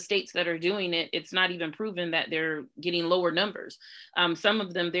 Some of the states that are doing it, it's not even proven that they're getting lower numbers. Some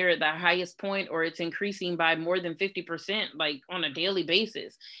of them, they're at the highest point, or it's increasing by more than 50%, like on a daily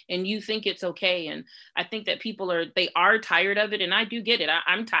basis. And you think it's okay. And I think that people are tired of it. And I do get it.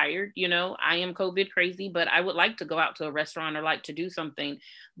 I'm tired. I am COVID crazy, but I would like to go out to a restaurant or like to do something.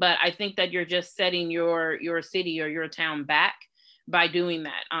 But I think that you're just setting your city or your town back by doing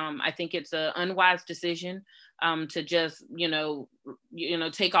that. I think it's an unwise decision to just,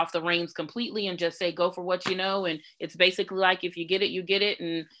 take off the reins completely and just say, go for what you know. And it's basically like, if you get it, you get it.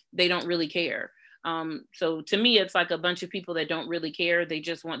 And they don't really care. So to me, it's like a bunch of people that don't really care. They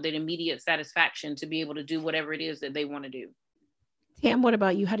just want that immediate satisfaction to be able to do whatever it is that they want to do. Tam, what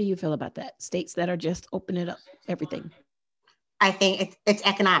about you? How do you feel about that? States that are just opening up everything. I think it's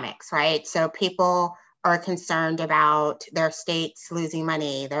economics, right? So people are concerned about their states losing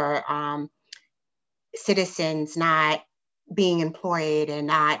money, their citizens not being employed and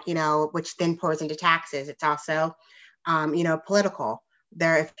not, which then pours into taxes. It's also, political.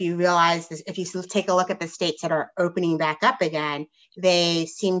 If you realize this, if you take a look at the states that are opening back up again, they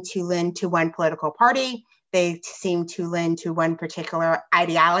seem to lend to one political party. They seem to lend to one particular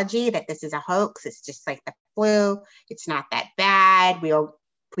ideology that this is a hoax. It's just like the flu. It's not that bad.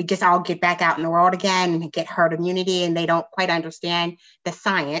 We just all get back out in the world again and get herd immunity, and they don't quite understand the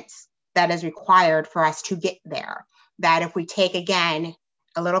science that is required for us to get there. That if we take, again,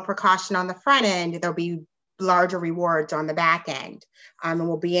 a little precaution on the front end, there'll be larger rewards on the back end. And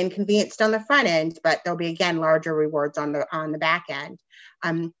we'll be inconvenienced on the front end, but there'll be, again, larger rewards on the back end.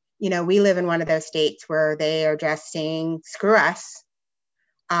 We live in one of those states where they are just saying, screw us,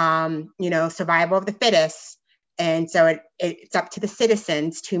 survival of the fittest. And so it's up to the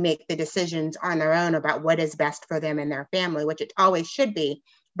citizens to make the decisions on their own about what is best for them and their family, which it always should be.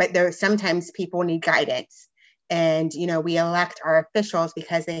 But sometimes people need guidance. And, we elect our officials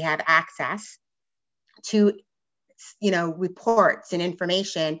because they have access to, reports and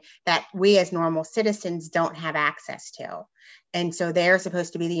information that we as normal citizens don't have access to. And so they're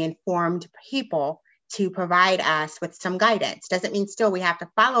supposed to be the informed people to provide us with some guidance. Doesn't mean still we have to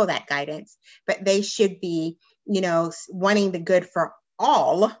follow that guidance, but they should be wanting the good for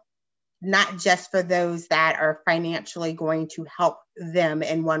all, not just for those that are financially going to help them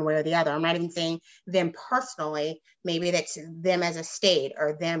in one way or the other. I'm not even saying them personally, maybe that's them as a state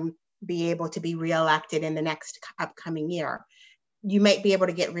or them be able to be reelected in the next upcoming year. You might be able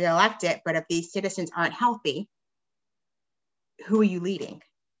to get reelected, but if these citizens aren't healthy, who are you leading?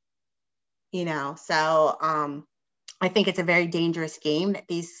 So I think it's a very dangerous game that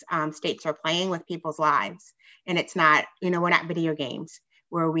these states are playing with people's lives. And it's not, we're not video games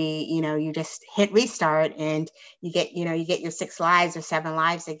where you just hit restart and you get your 6 lives or 7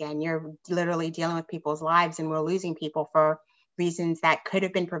 lives again. You're literally dealing with people's lives, and we're losing people for reasons that could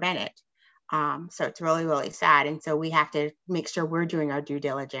have been prevented. So it's really, really sad. And so we have to make sure we're doing our due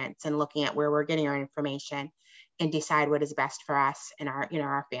diligence and looking at where we're getting our information and decide what is best for us and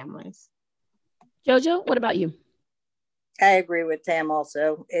our families. Jojo, what about you? I agree with Tam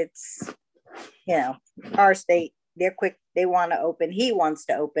also. It's, our state, they're quick. They want to open. He wants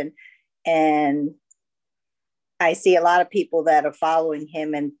to open. And I see a lot of people that are following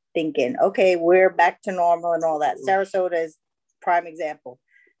him and thinking, okay, we're back to normal and all that. Sarasota is prime example.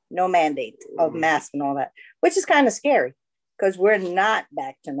 No mandate of mask and all that, which is kind of scary because we're not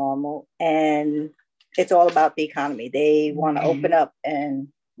back to normal. And it's all about the economy. They want to open up and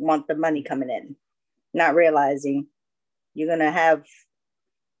want the money coming in, not realizing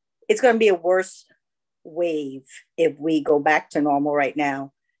it's going to be a worse wave if we go back to normal right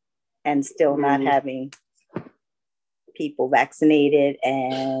now and still not having people vaccinated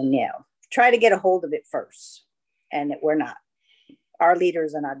and, try to get a hold of it first. And we're not. Our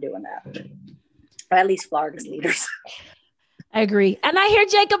leaders are not doing that. Or at least Florida's leaders. I agree. And I hear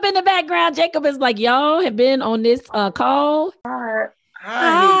Jacob in the background. Jacob is like, y'all have been on this call. Hi.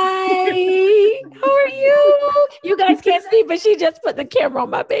 How are you? You guys can't see, but she just put the camera on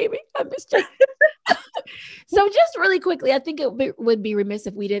my baby. I miss Jacob. So just really quickly, I think it would be remiss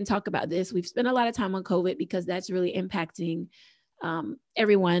if we didn't talk about this. We've spent a lot of time on COVID because that's really impacting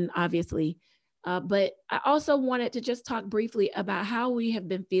everyone, obviously. But I also wanted to just talk briefly about how we have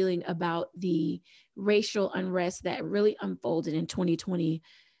been feeling about the racial unrest that really unfolded in 2020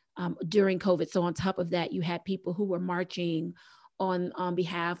 during COVID. So on top of that, you had people who were marching on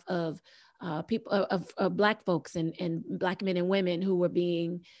behalf of people of Black folks and Black men and women who were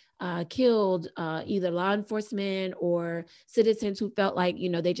being killed, either law enforcement or citizens who felt like,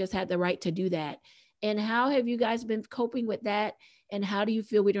 they just had the right to do that. And how have you guys been coping with that? And how do you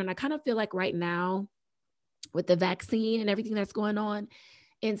feel we're doing? I kind of feel like right now with the vaccine and everything that's going on,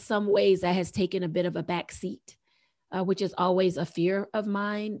 in some ways that has taken a bit of a back seat, which is always a fear of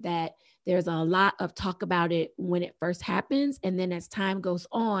mine, that there's a lot of talk about it when it first happens. And then as time goes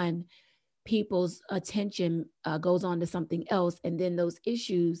on, people's attention goes on to something else. And then those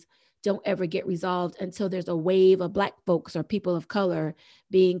issues don't ever get resolved until there's a wave of Black folks or people of color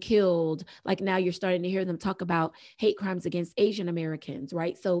being killed. Like now you're starting to hear them talk about hate crimes against Asian Americans,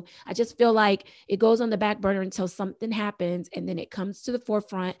 right? So I just feel like it goes on the back burner until something happens, and then it comes to the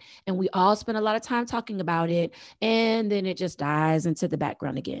forefront and we all spend a lot of time talking about it, and then it just dies into the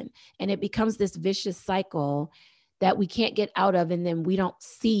background again. And it becomes this vicious cycle that we can't get out of, and then we don't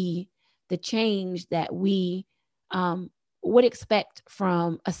see the change that we would expect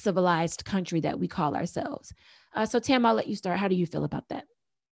from a civilized country that we call ourselves. So Tam, I'll let you start. How do you feel about that?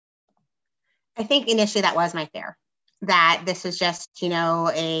 I think initially that was my fear, that this is just,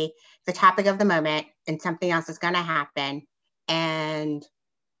 the topic of the moment and something else is going to happen and,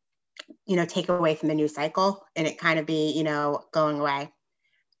 take away from the news cycle and it kind of be, going away.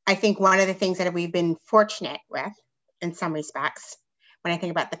 I think one of the things that we've been fortunate with in some respects, when I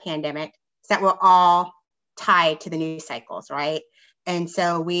think about the pandemic, is that we're all tied to the news cycles, right? And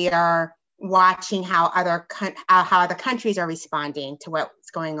so we are watching how other countries are responding to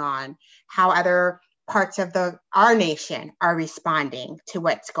what's going on, how other parts of our nation are responding to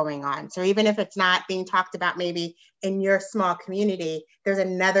what's going on. So even if it's not being talked about maybe in your small community, there's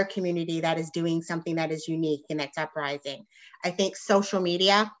another community that is doing something that is unique and that's uprising. I think social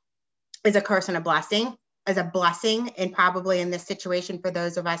media is a curse and a blessing, and probably in this situation for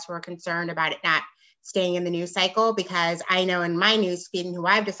those of us who are concerned about it not staying in the news cycle, because I know in my news feed and who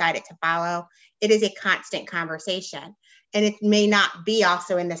I've decided to follow, it is a constant conversation. And it may not be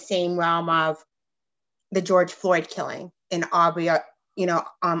also in the same realm of the George Floyd killing and Aubrey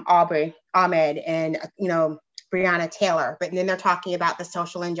Ahmed and, Breonna Taylor, but then they're talking about the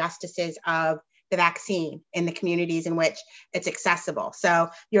social injustices of the vaccine in the communities in which it's accessible. So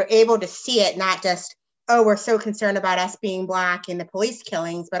you're able to see it, not just, oh, we're so concerned about us being Black and the police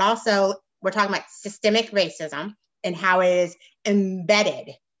killings, but also we're talking about systemic racism and how it is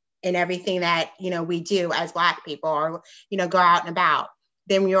embedded in everything that, we do as Black people or, go out and about.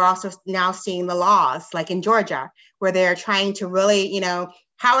 Then we are also now seeing the laws, like in Georgia, where they're trying to really,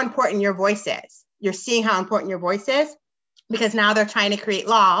 how important your voice is. You're seeing how important your voice is because now they're trying to create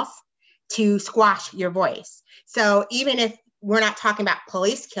laws to squash your voice. So even if we're not talking about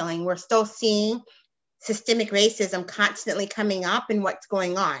police killing, we're still seeing systemic racism constantly coming up in what's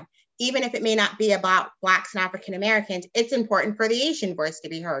going on. Even if it may not be about Blacks and African Americans, it's important for the Asian voice to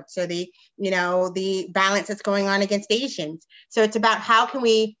be heard. So the violence that's going on against Asians. So it's about how can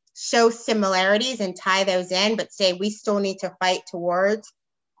we show similarities and tie those in, but say we still need to fight towards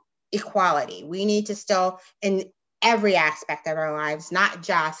equality. We need to still, in every aspect of our lives, not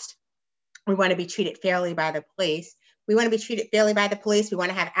just we want to be treated fairly by the police. We want to be treated fairly by the police. We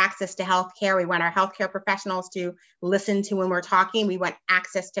want to have access to healthcare. We want our healthcare professionals to listen to when we're talking. We want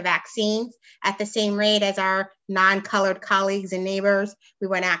access to vaccines at the same rate as our non-colored colleagues and neighbors. We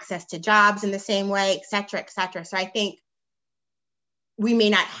want access to jobs in the same way, et cetera, et cetera. So I think we may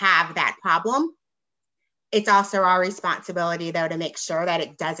not have that problem. It's also our responsibility, though, to make sure that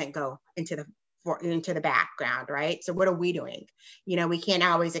it doesn't go into the background, right? So what are we doing? We can't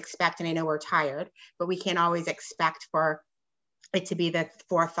always expect, and I know we're tired, but we can't always expect for it to be the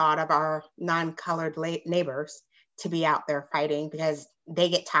forethought of our non-colored neighbors to be out there fighting because they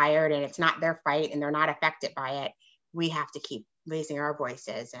get tired and it's not their fight and they're not affected by it. We have to keep raising our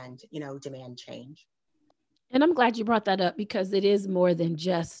voices and, demand change. And I'm glad you brought that up because it is more than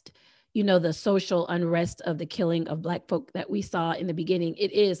just the social unrest of the killing of Black folk that we saw in the beginning.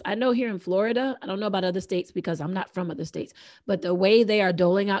 It is, I know here in Florida, I don't know about other states because I'm not from other states, but the way they are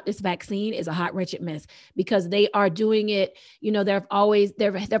doling out this vaccine is a hot, wretched mess because they are doing it. There've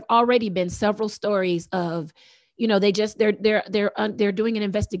already been several stories of, they're doing an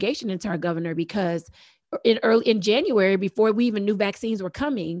investigation into our governor because in January, before we even knew vaccines were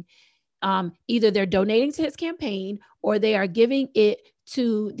coming, either they're donating to his campaign or they are giving it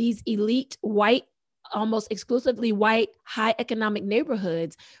to these elite white almost exclusively white, high economic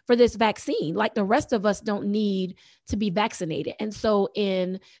neighborhoods for this vaccine. Like the rest of us don't need to be vaccinated. And so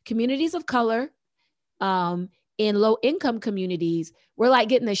in communities of color, in low income communities, we're like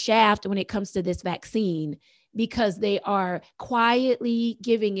getting the shaft when it comes to this vaccine, because they are quietly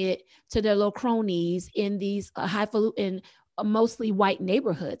giving it to their little cronies in these highfalutin, mostly white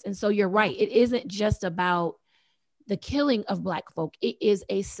neighborhoods. And so you're right. It isn't just about the killing of Black folk. It is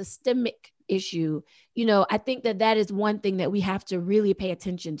a systemic issue. You know, I think that is one thing that we have to really pay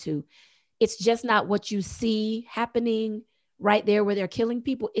attention to. It's just not what you see happening right there where they're killing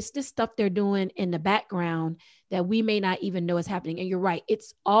people. It's this stuff they're doing in the background that we may not even know is happening. And you're right.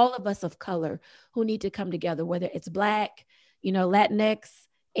 It's all of us of color who need to come together, whether it's Black, you know, Latinx,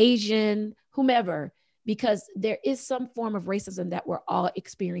 Asian, whomever, because there is some form of racism that we're all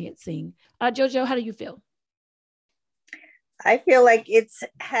experiencing. Jojo, how do you feel? I feel like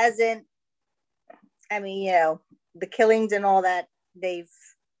hasn't, I mean, you know, the killings and all that, they've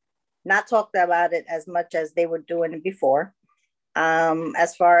not talked about it as much as they were doing it before.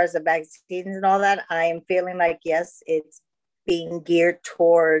 As far as the vaccines and all that, I am feeling like, yes, it's being geared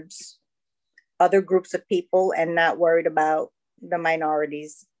towards other groups of people and not worried about the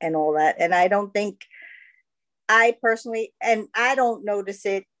minorities and all that. And I don't think, I personally, and I don't notice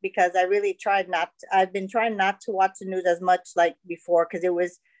it because I really I've been trying not to watch the news as much like before, because it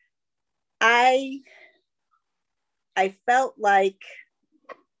was, I felt like,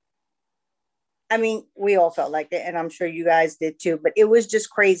 I mean, we all felt like it, and I'm sure you guys did too, but it was just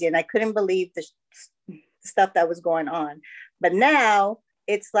crazy. And I couldn't believe the stuff that was going on. But now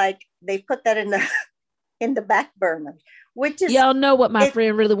it's like they put that in the back burner, which is, y'all know what my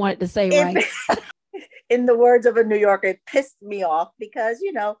friend really wanted to say, right? In the words of a New Yorker, it pissed me off because,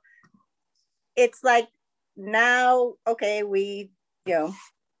 you know, it's like now, okay, we, you know,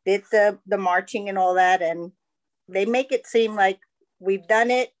 did the marching and all that, and they make it seem like we've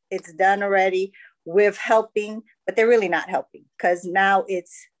done it, it's done already, we're helping, but they're really not helping, because now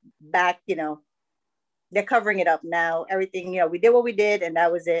it's back, you know, they're covering it up now. Everything, you know, we did what we did and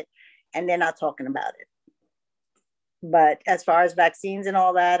that was it, and they're not talking about it. But as far as vaccines and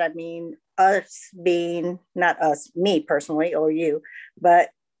all that, I mean, us being, not us, me personally, or you, but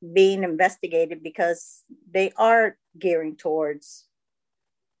being investigated because they are gearing towards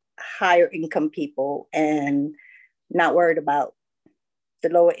higher income people and not worried about the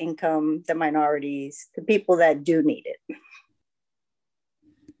lower income, the minorities, the people that do need it.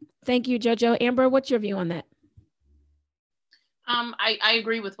 Thank you, Jojo. Amber, what's your view on that? I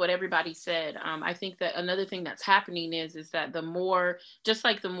agree with what everybody said. I think that another thing that's happening is that the more, just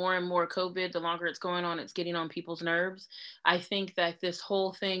like the more and more COVID, the longer it's going on, it's getting on people's nerves. I think that this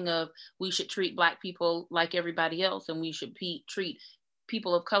whole thing of we should treat Black people like everybody else and we should treat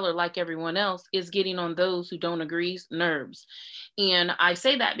people of color like everyone else is getting on those who don't agree's nerves. And I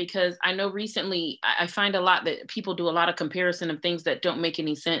say that because I know recently I find a lot that people do a lot of comparison of things that don't make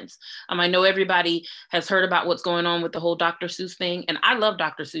any sense. I know everybody has heard about what's going on with the whole Dr. Seuss thing. And I love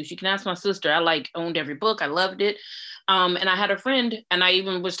Dr. Seuss. You can ask my sister. I owned every book. I loved it. And I had a friend, and I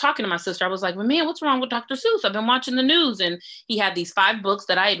even was talking to my sister. I was like, well, man, what's wrong with Dr. Seuss? I've been watching the news. And he had these 5 books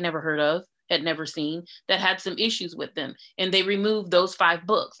that I had never heard of, had never seen, that had some issues with them. And they removed those 5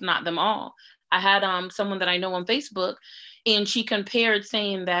 books, not them all. I had someone that I know on Facebook, and she compared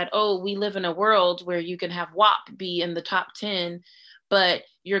saying that, oh, we live in a world where you can have WAP be in the top 10, but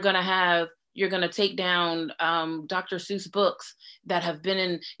you're going to take down Dr. Seuss books that have been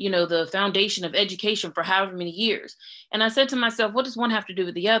in, you know, the foundation of education for however many years. And I said to myself, what does one have to do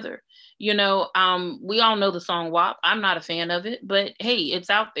with the other? You know, we all know the song WAP. I'm not a fan of it, but hey, it's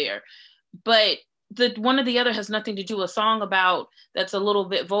out there. But the one or the other has nothing to do. A song about that's a little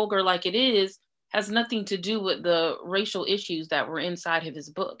bit vulgar like it is has nothing to do with the racial issues that were inside of his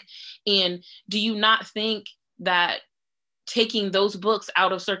book. And do you not think that taking those books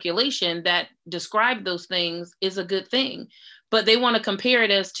out of circulation that describe those things is a good thing? But they want to compare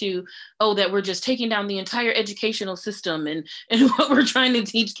it as to, oh, that we're just taking down the entire educational system and what we're trying to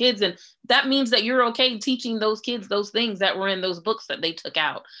teach kids. And that means that you're okay teaching those kids those things that were in those books that they took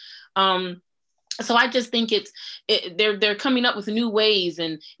out. So I just think they're coming up with new ways,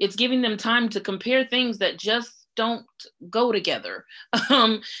 and it's giving them time to compare things that just don't go together.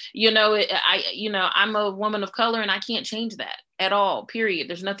 You know, I'm a woman of color and I can't change that. at all, period.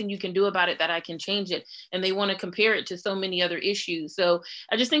 There's nothing you can do about it that I can change it. And they want to compare it to so many other issues. So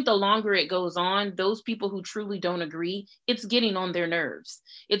I just think the longer it goes on, those people who truly don't agree, it's getting on their nerves.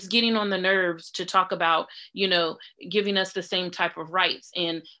 It's getting on the nerves to talk about, you know, giving us the same type of rights.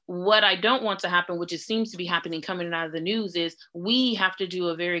 And what I don't want to happen, which it seems to be happening coming out of the news, is we have to do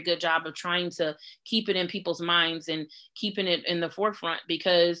a very good job of trying to keep it in people's minds and keeping it in the forefront,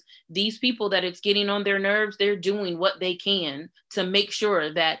 because these people that it's getting on their nerves, they're doing what they can to make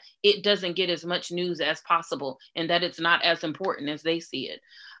sure that it doesn't get as much news as possible and that it's not as important as they see it.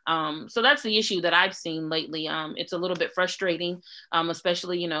 So that's the issue that I've seen lately. It's a little bit frustrating,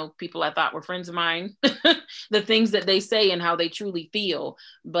 especially, you know, people I thought were friends of mine, the things that they say and how they truly feel.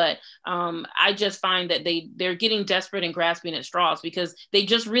 But I just find that they're getting desperate and grasping at straws because they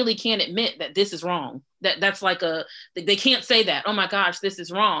just really can't admit that this is wrong. That's like they can't say that, oh my gosh, this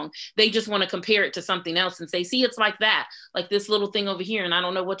is wrong. They just want to compare it to something else and say, see, it's like that, like this little thing over here. And I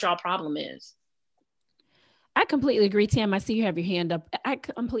don't know what y'all problem is. I completely agree, Tam. I see you have your hand up. I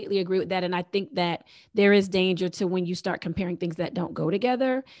completely agree with that. And I think that there is danger to when you start comparing things that don't go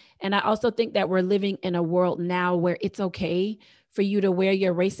together. And I also think that we're living in a world now where it's okay for you to wear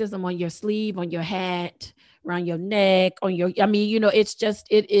your racism on your sleeve, on your hat, around your neck,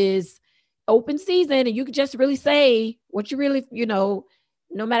 it is open season, and you can just really say what you really, no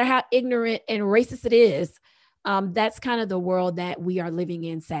matter how ignorant and racist it is. That's kind of the world that we are living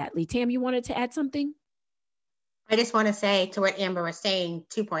in, sadly. Tam, you wanted to add something? I just want to say to what Amber was saying,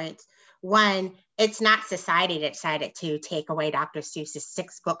 2 points. One, it's not society that decided to take away Dr. Seuss's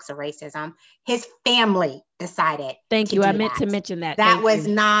 6 books of racism. His family decided. Thank you. I meant to mention that. That was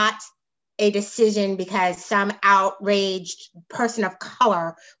not a decision because some outraged person of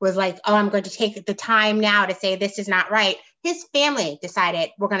color was like, oh, I'm going to take the time now to say this is not right. His family decided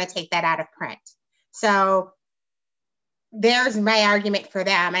we're going to take that out of print. So there's my argument for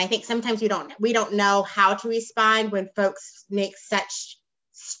them. And I think sometimes we don't know how to respond when folks make such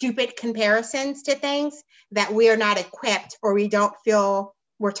stupid comparisons to things that we are not equipped, or we don't feel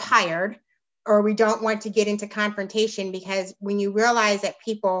we're tired, or we don't want to get into confrontation, because when you realize that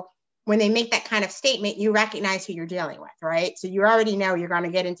people, when they make that kind of statement, you recognize who you're dealing with, right? So you already know you're going to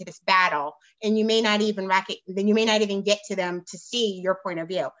get into this battle, and you may not even get to them to see your point of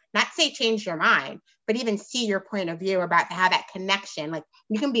view. Not say change your mind, but even see your point of view about how that connection, like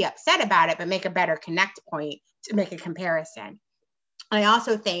you can be upset about it, but make a better connect point to make a comparison. I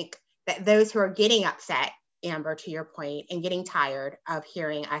also think that those who are getting upset, Amber, to your point, and getting tired of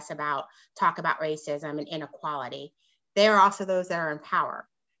hearing us talk about racism and inequality, they are also those that are in power.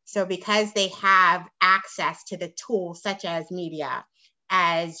 So because they have access to the tools such as media,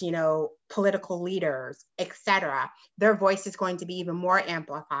 as, political leaders, et cetera, their voice is going to be even more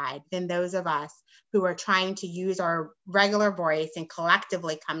amplified than those of us who are trying to use our regular voice and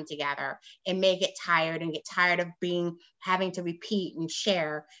collectively come together and may get tired of having to repeat and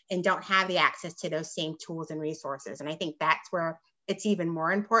share and don't have the access to those same tools and resources. And I think that's where it's even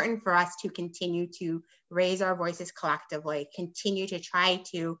more important for us to continue to raise our voices collectively, continue to try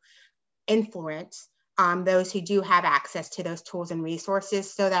to influence those who do have access to those tools and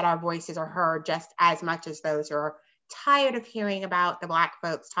resources, so that our voices are heard just as much as those who are tired of hearing about the Black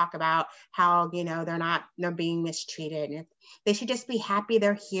folks talk about how, they're being mistreated. And they should just be happy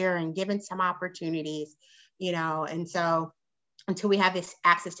they're here and given some opportunities, and so until we have this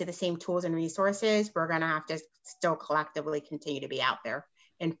access to the same tools and resources, we're going to have to still collectively continue to be out there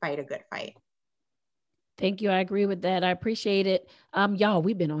and fight a good fight. Thank you. I agree with that. I appreciate it. Y'all,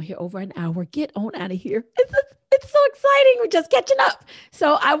 we've been on here over an hour. Get on out of here. It's so exciting. We're just catching up.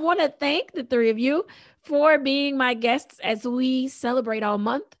 So I want to thank the 3 of you for being my guests as we celebrate all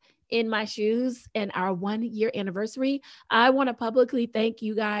month In My Shoes and our 1-year anniversary. I want to publicly thank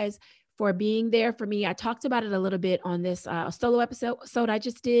you guys for being there for me. I talked about it a little bit on this solo episode I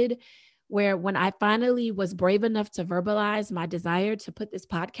just did, where when I finally was brave enough to verbalize my desire to put this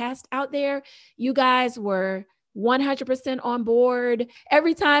podcast out there, you guys were 100% on board.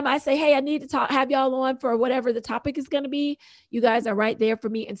 Every time I say, hey, I need to have y'all on for whatever the topic is going to be, you guys are right there for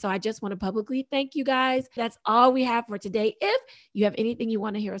me. And so I just want to publicly thank you guys. That's all we have for today. If you have anything you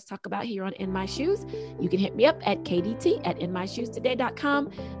want to hear us talk about here on In My Shoes, you can hit me up at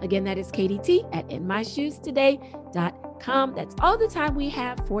kdt@inmyshoestoday.com. Again, that is kdt@inmyshoestoday.com. That's all the time we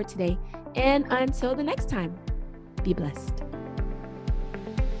have for today. And until the next time, be blessed.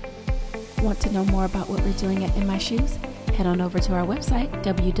 Want to know more about what we're doing at In My Shoes? head on over to our website,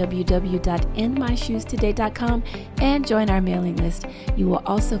 www.inmyshoestoday.com, and join our mailing list. You will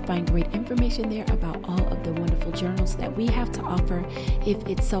also find great information there about all of the wonderful journals that we have to offer. If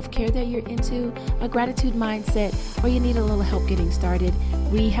it's self-care that you're into, a gratitude mindset, or you need a little help getting started,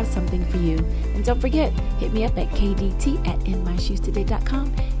 we have something for you. And don't forget, hit me up at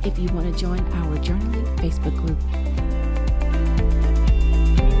kdt@inmyshoestoday.com if you want to join our journaling Facebook group.